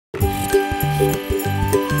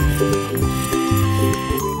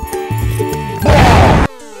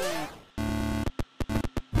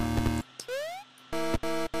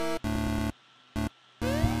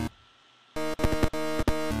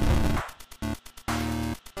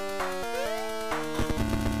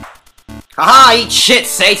Haha, eat shit,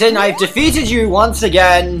 Satan! I've defeated you once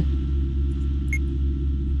again!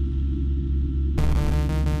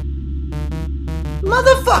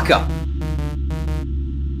 Motherfucker!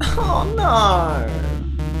 Oh no!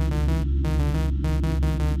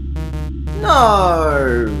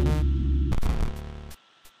 No!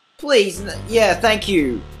 Please, yeah, thank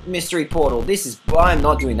you, Mystery Portal. I'm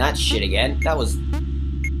not doing that shit again. That was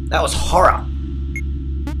horror.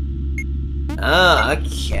 Ah,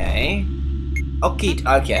 okay. Okay.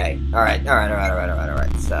 Alright.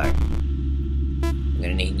 So, I'm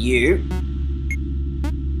gonna need you.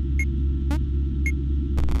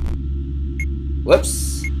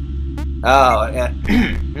 Whoops. Oh, yeah.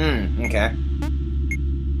 Okay.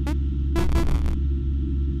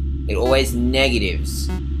 It always negatives.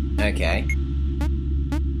 Okay.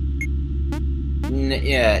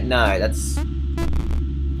 Yeah, no, that's...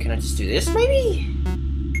 Can I just do this, maybe?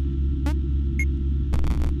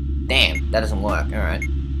 Damn, that doesn't work. Alright.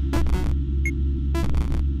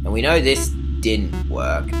 And we know this didn't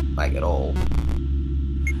work, like, at all.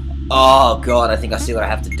 Oh, God, I think I see what I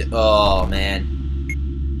have to do. Oh, man.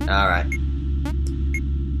 Alright.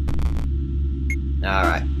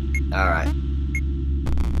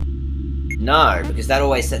 No, because that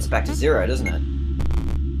always sets it back to 0, doesn't it?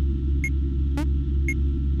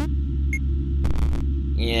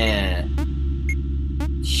 Yeah.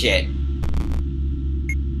 Shit.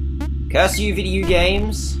 Curse you, video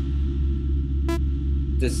games.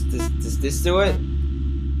 Does this do it?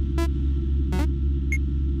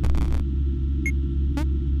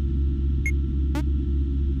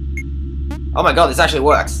 Oh my god, this actually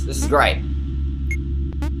works. This is great.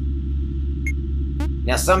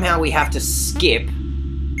 Now somehow we have to skip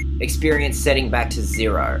experience setting back to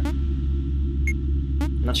 0.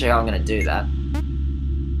 I'm not sure how I'm gonna do that.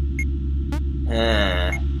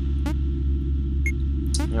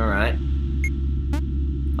 Alright.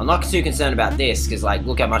 I'm not too concerned about this, because, like,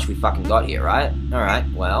 look how much we fucking got here, right? Alright,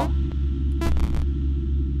 well.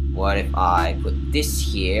 What if I put this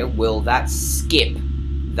here? Will that skip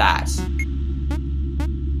that?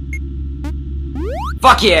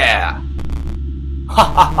 Fuck yeah!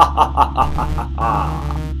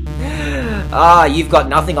 Ah, you've got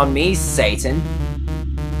nothing on me, Satan.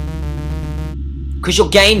 Cause your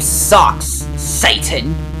game sucks,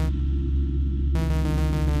 Satan.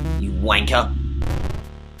 You wanker.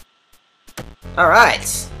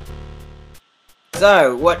 Alright.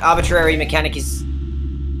 So, what arbitrary mechanic is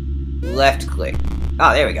left click?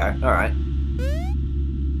 Oh, there we go. Alright.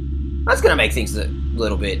 That's gonna make things a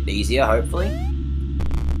little bit easier, hopefully.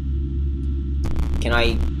 Can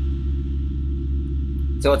I...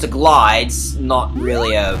 So it's a glides, not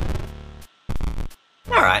really a...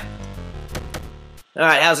 Alright.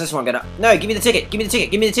 Alright, how's this one gonna... No, give me the ticket! Give me the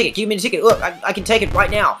ticket! Give me the ticket! Give me the ticket! Look, I can take it right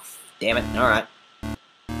now! Damn it. Alright.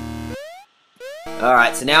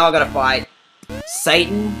 Alright, so now I gotta fight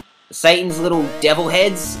Satan, Satan's little devil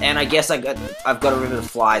heads, and I guess I've got to remember to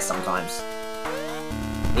fly sometimes.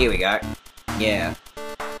 Here we go. Yeah.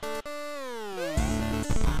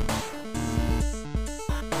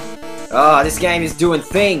 Oh, this game is doing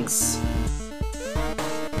things!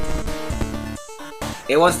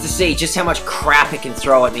 It wants to see just how much crap it can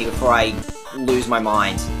throw at me before I lose my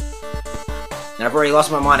mind. And I've already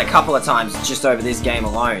lost my mind a couple of times just over this game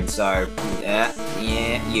alone, so... yeah,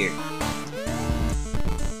 you.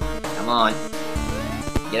 Come on.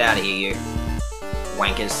 Get out of here, you.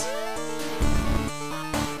 Wankers.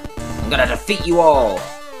 I'm gonna defeat you all!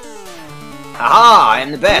 Haha! I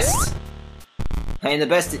am the best! I am the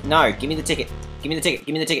best. No, give me the ticket. Give me the ticket.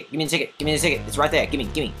 Give me the ticket. Give me the ticket. Give me the ticket. It's right there.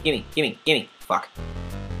 Gimme. Fuck.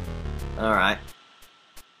 Alright.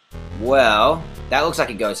 Well, that looks like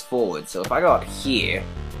it goes forward. So if I go up here,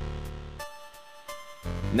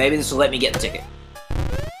 maybe this will let me get the ticket.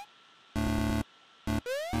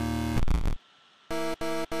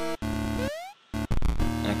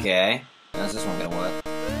 Okay. How's this one gonna work?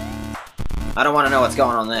 I don't want to know what's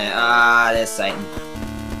going on there. Ah, there's Satan.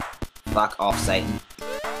 Fuck off, Satan.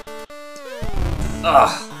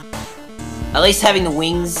 Ugh. At least having the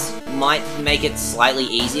wings might make it slightly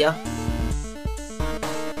easier.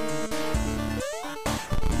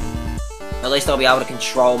 At least I'll be able to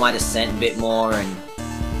control my descent a bit more, and...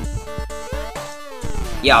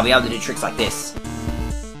 yeah, I'll be able to do tricks like this.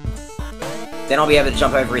 Then I'll be able to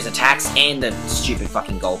jump over his attacks and the stupid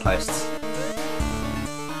fucking goalposts.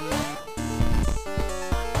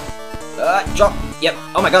 Drop. Yep.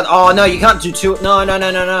 Oh my god. Oh no, you can't do two. No.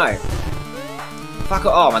 Fuck.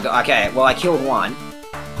 Oh my god. Okay. Well, I killed one,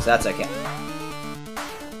 so that's okay.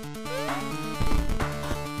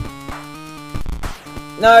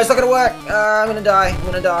 No, it's not gonna work. I'm gonna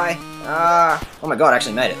die. Oh my god, I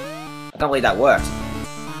actually made it. I can't believe that worked.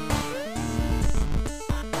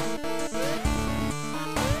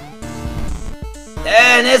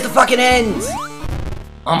 And there's the fucking end!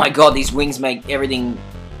 Oh my god, these wings make everything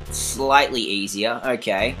slightly easier.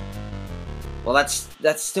 Okay. Well,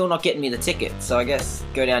 that's still not getting me the ticket, so I guess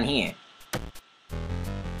go down here.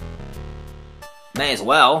 May as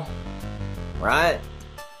well. Right?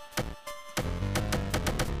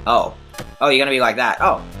 Oh. Oh, you're gonna be like that.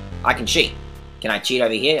 Oh, I can cheat. Can I cheat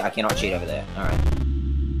over here? I cannot cheat over there. Alright.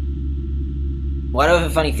 Well, I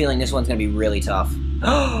have a funny feeling this one's gonna be really tough.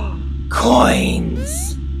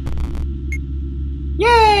 Coins!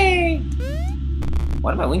 Yay!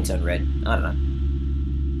 Why did my wing turn red? I don't know.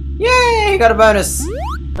 Yay! Got a bonus!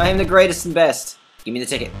 I am the greatest and best. Give me the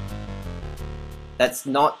ticket. That's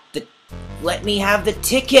not the... Let me have the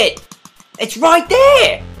ticket! It's right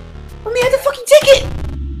there! Let me have the fucking ticket!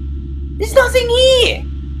 There's nothing here!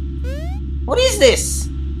 What is this?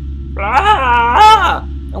 Ah!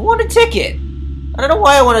 I want a ticket! I don't know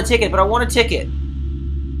why I want a ticket, but I want a ticket.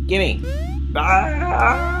 Gimme.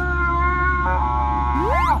 Ah!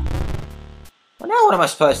 Well, now what am I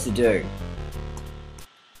supposed to do?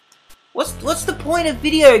 What's the point of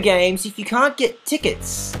video games if you can't get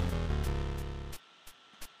tickets?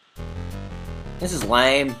 This is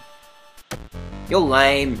lame. You're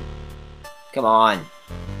lame. Come on.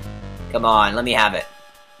 Come on, let me have it.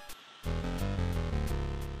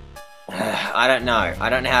 I don't know. I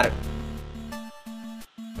don't know how to...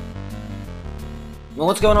 Well,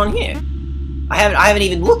 what's going on here? I haven't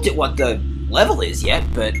even looked at what the level is yet,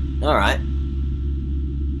 but... Alright.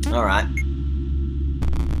 Alright.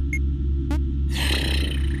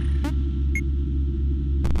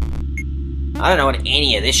 I don't know what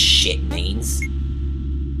any of this shit means.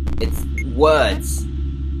 It's words.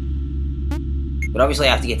 But obviously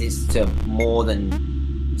I have to get this to more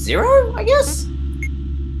than 0, I guess?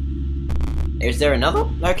 Is there another?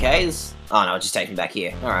 Okay, this... Oh no, it just takes me back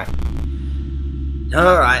here. Alright.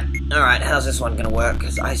 Alright, alright, how's this one gonna work?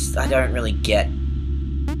 Because I don't really get...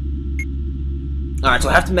 Alright, so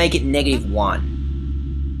I have to make it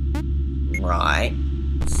 -1. Right.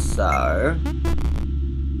 So...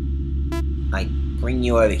 I bring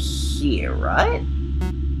you over here, right?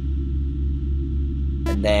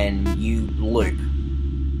 And then you loop.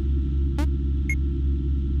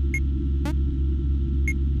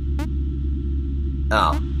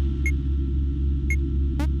 Oh.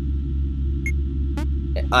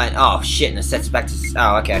 Oh shit, and it sets back to...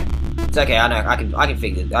 Oh, okay. It's okay, I know, I can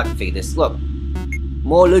figure this. Look.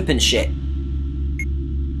 More looping shit.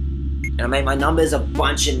 And I make my numbers a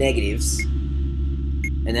bunch of negatives.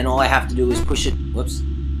 And then all I have to do is push it... Whoops.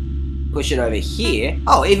 Push it over here.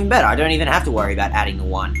 Oh, even better. I don't even have to worry about adding the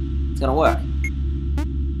 1. It's gonna work.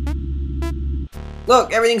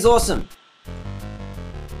 Look, everything's awesome.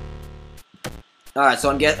 Alright, so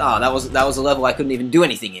I'm getting... Oh, that was a level I couldn't even do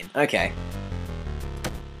anything in. Okay.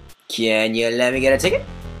 Can you let me get a ticket?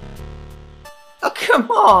 Oh,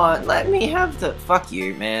 come on. Let me have the... Fuck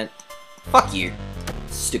you, man. Fuck you.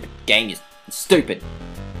 Stupid game is stupid.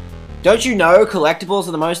 Don't you know collectibles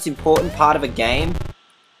are the most important part of a game?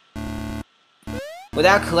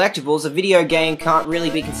 Without collectibles, a video game can't really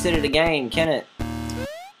be considered a game, can it?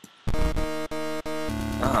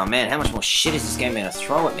 Oh man, how much more shit is this game gonna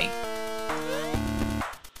throw at me?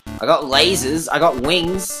 I got lasers, I got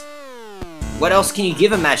wings. What else can you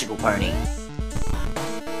give a magical pony?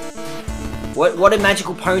 What are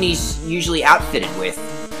magical ponies usually outfitted with?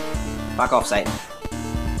 Fuck off, Satan.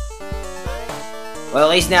 Well, at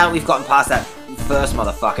least now we've gotten past that first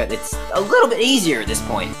motherfucker. It's a little bit easier at this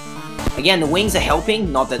point. Again, the wings are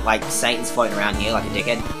helping, not that, like, Satan's floating around here like a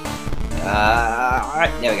dickhead.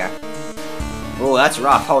 Alright, there we go. Oh, that's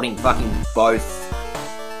rough, holding fucking both.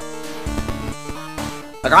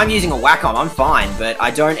 Like, I'm using a Wacom, I'm fine, but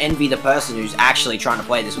I don't envy the person who's actually trying to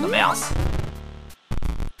play this with a mouse.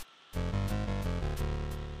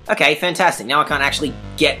 Okay, fantastic. Now I can't actually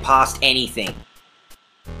get past anything.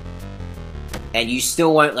 And you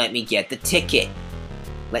still won't let me get the ticket.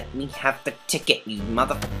 Let me have the ticket, you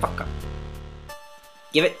motherfucker.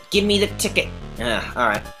 Give me the ticket.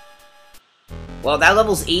 Alright. Well, that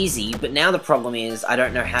level's easy, but now the problem is I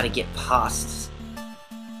don't know how to get past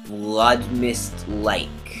Blood Mist Lake.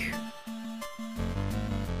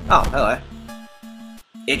 Oh, hello.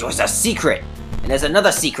 It was a secret! And there's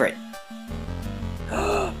another secret!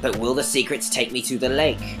 But will the secrets take me to the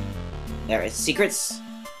lake? There is secrets?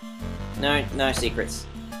 No, no secrets.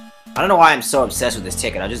 I don't know why I'm so obsessed with this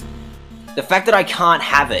ticket. The fact that I can't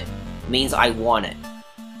have it means I want it.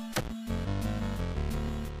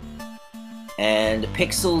 And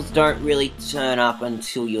pixels don't really turn up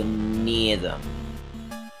until you're near them.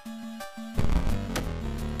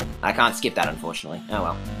 I can't skip that, unfortunately. Oh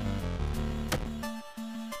well.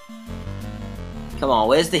 Come on,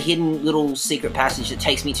 where's the hidden little secret passage that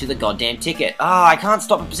takes me to the goddamn ticket? Ah, I can't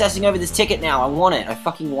stop obsessing over this ticket now. I want it. I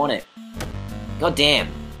fucking want it. God damn.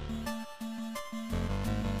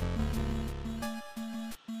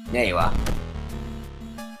 There you are.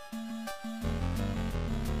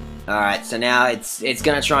 Alright, so now it's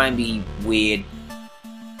gonna try and be weird.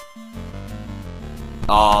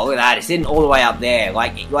 Oh, look at that. It's hidden all the way up there.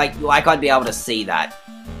 Like I'd be able to see that.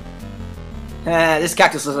 This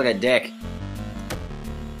cactus looks like a dick.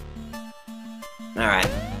 Alright.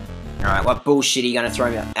 Alright, what bullshit are you gonna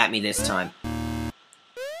throw at me this time?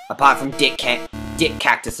 Apart from dick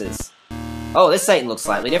cactuses. Oh, this Satan looks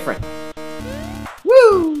slightly different.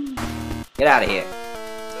 Woo! Get out of here.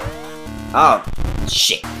 Oh,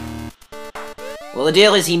 shit. Well, the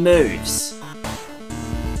deal is he moves.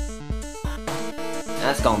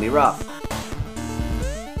 That's gonna be rough.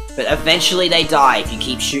 But eventually they die if you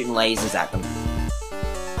keep shooting lasers at them.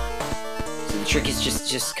 So the trick is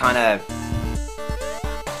just kind of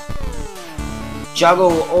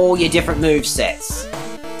juggle all your different move sets.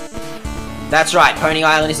 That's right, Pony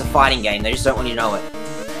Island is a fighting game. They just don't want you to know it.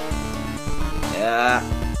 Yeah,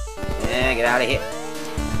 get out of here.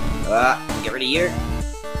 Get rid of you.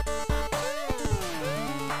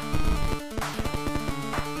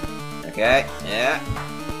 Okay, yeah.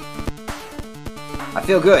 I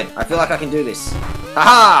feel good. I feel like I can do this.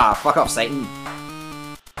 Haha! Fuck off, Satan.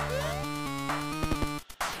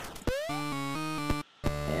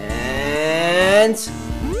 And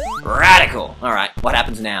radical. Alright, what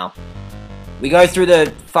happens now? We go through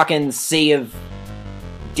the fucking sea of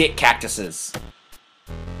dick cactuses.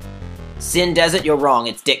 Sin Desert, you're wrong.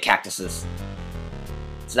 It's dick cactuses.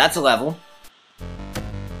 So that's a level.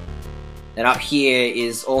 And up here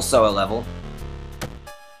is also a level.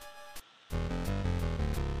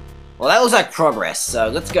 Well, that looks like progress, so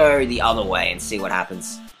let's go the other way and see what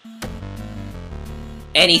happens.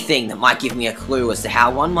 Anything that might give me a clue as to how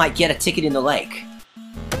one might get a ticket in the lake.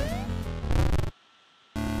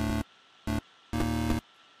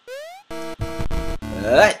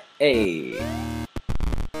 Hey.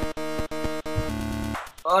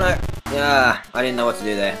 Oh no. I didn't know what to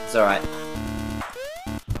do there. It's alright.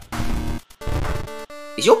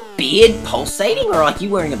 Is your beard pulsating, or are you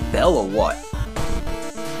wearing a bell, or what?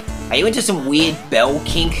 Are you into some weird bell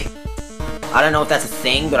kink? I don't know if that's a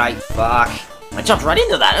thing, but fuck. I jumped right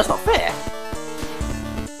into that, that's not fair.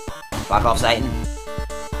 Fuck off, Satan.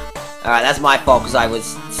 Alright, that's my fault, because I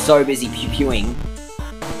was so busy pew-pewing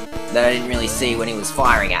that I didn't really see when he was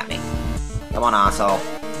firing at me. Come on, asshole.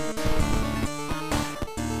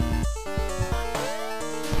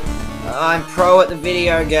 I'm pro at the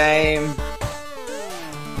video game.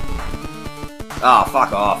 Oh,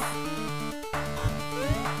 fuck off.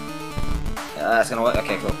 That's gonna work.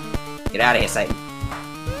 Okay, cool. Get out of here, Satan.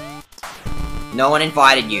 No one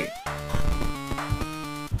invited you.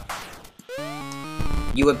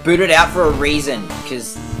 You were booted out for a reason,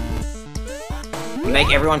 because you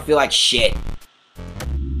make everyone feel like shit.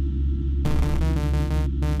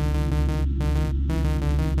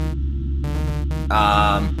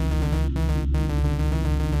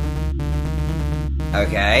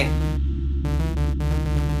 Okay.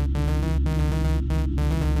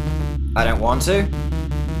 I don't want to?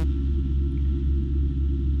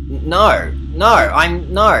 No,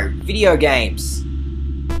 video games.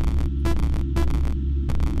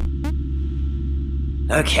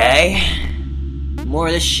 Okay. More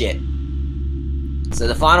of this shit. So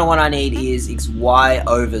the final one I need is y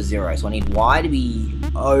over 0. So I need y to be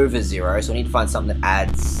over 0, so I need to find something that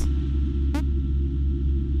adds...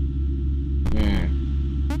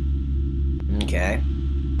 Okay.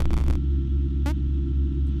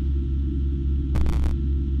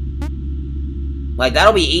 Like,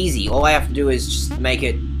 that'll be easy. All I have to do is just make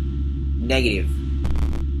it negative.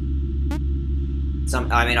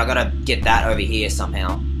 I mean, I gotta get that over here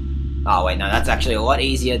somehow. Oh, wait, no, that's actually a lot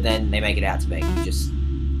easier than they make it out to be. You just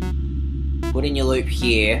put in your loop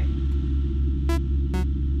here.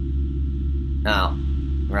 Oh,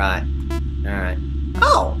 right. Alright.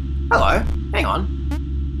 Oh, hello. Hang on.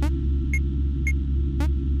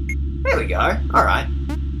 There we go. Alright.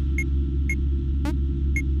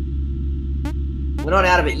 We're not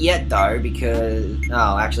out of it yet, though, because...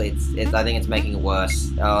 Oh, actually, I think it's making it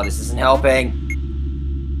worse. Oh, this isn't helping.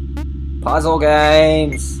 Puzzle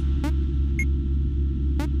games.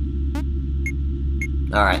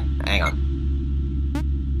 Alright, hang on.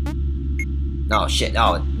 Oh, shit.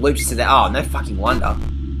 Oh, it loops to that. Oh, no fucking wonder.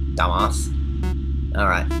 Dumbass.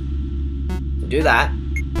 Alright. So do that.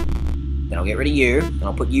 Then I'll get rid of you, and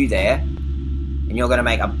I'll put you there. And you're gonna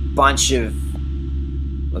make a bunch of...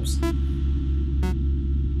 Whoops.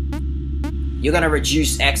 You're gonna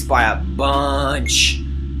reduce X by a bunch.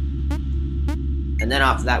 And then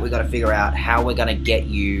after that, we gotta figure out how we're gonna get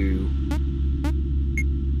you...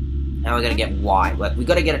 How we're gonna get Y. Like, we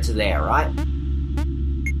gotta get it to there, right?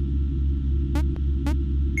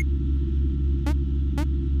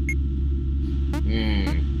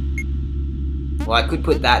 Well, I could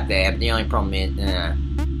put that there, but the only problem is...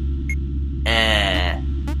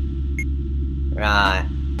 Right.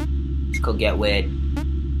 This could get weird.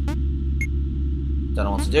 Don't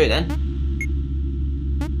know what to do then.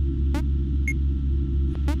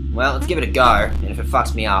 Well, let's give it a go, and if it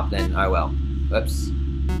fucks me up, then oh well. Whoops.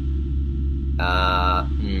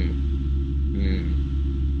 And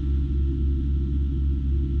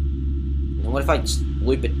what if I just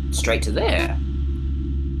loop it straight to there?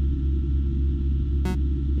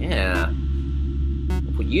 Yeah.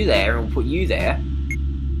 We'll put you there, and we'll put you there.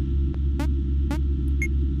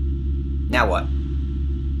 Now what?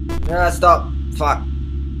 Stop. Fuck.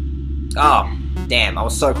 Oh, damn, I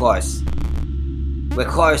was so close. We're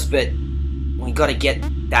close, but we gotta get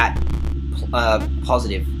that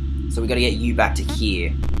positive. So we gotta get you back to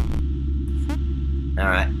here.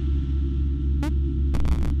 Alright.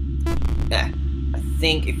 Yeah. I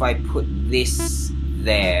think if I put this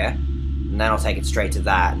there, and then I'll take it straight to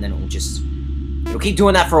that, and then it'll just... It'll keep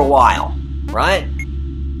doing that for a while, right?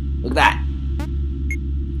 Look at that.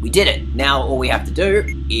 We did it. Now all we have to do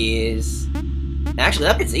is... Actually,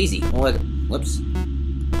 that bit's easy. Whoops.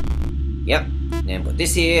 Yep. Then put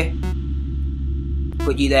this here.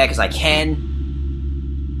 Put you there, because I can.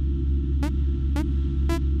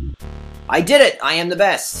 I did it! I am the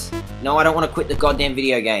best! No, I don't want to quit the goddamn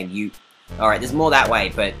video game. Alright, there's more that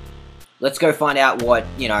way, but... Let's go find out what,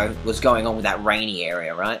 you know, was going on with that rainy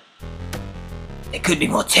area, right? There could be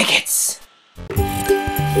more tickets!